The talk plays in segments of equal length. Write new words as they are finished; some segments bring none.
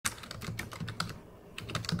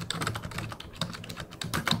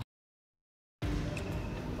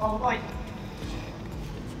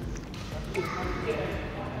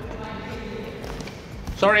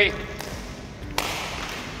Sorry.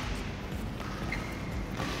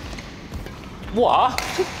 What?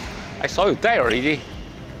 I saw you there already.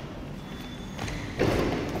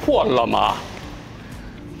 我了吗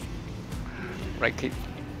 ？Right kick.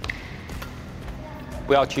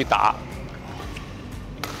 不要去打。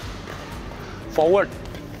Forward.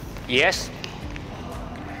 Yes.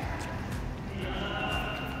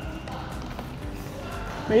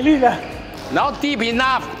 没力了。Not deep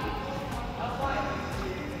enough.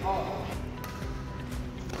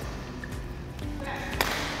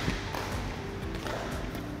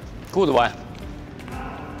 Good one.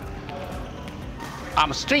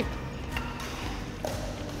 Arm straight.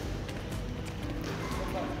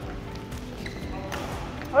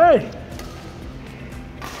 Hey.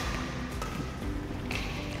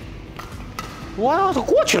 哇，都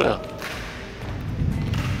过去了。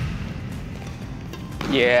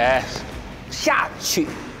Yes， 下去。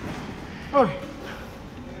哎，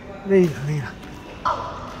累了累了。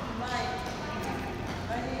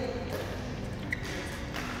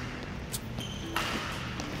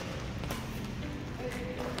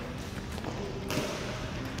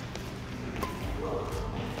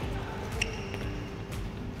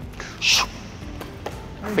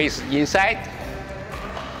Face inside.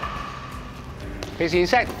 Face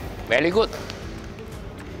inside. Very good.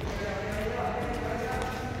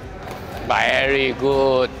 Very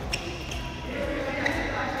good.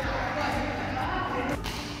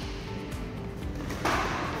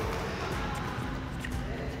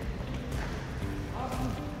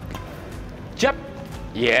 Jump.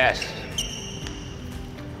 Yes.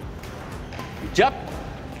 Jump.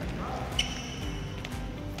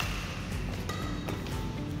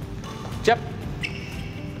 Jump.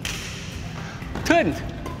 Turn.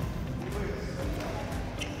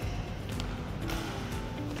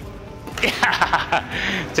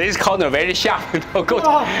 This corner very sharp.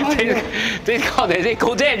 This corner they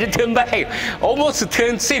go there and turn back, almost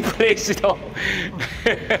turn same place.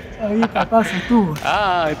 180度。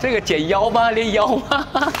啊，这个减腰吗？练腰吗？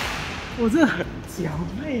我这脚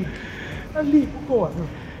累，那力不够啊，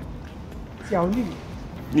脚力。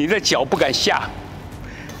你的脚不敢下，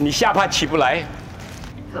你下巴起不来。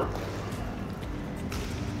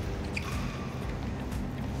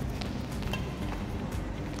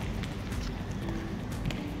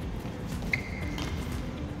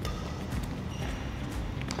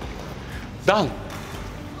Down.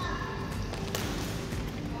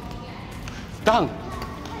 Down.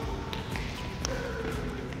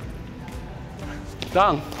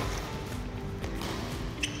 Down.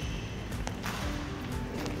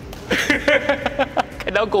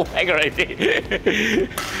 Cannot go back already.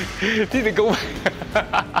 Didn't go back.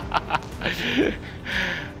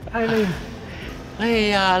 太累了。累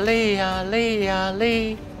呀，累呀，累呀，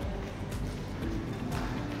累。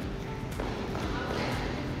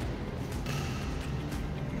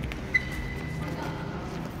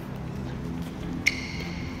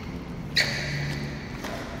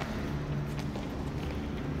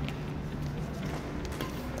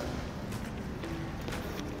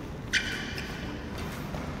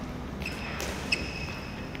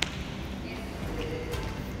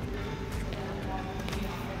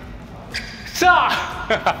上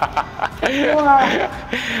哇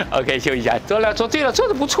 ！OK， 休息一下，做对了，做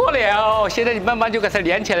得不错了。现在你慢慢就给它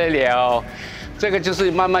连起来了，这个就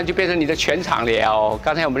是慢慢就变成你的全场了。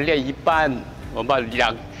刚才我们练一半，我们把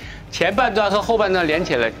前半段和后半段连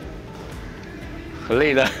起来，很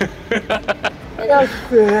累的。要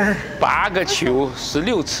死！ 8个球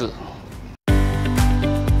，16次。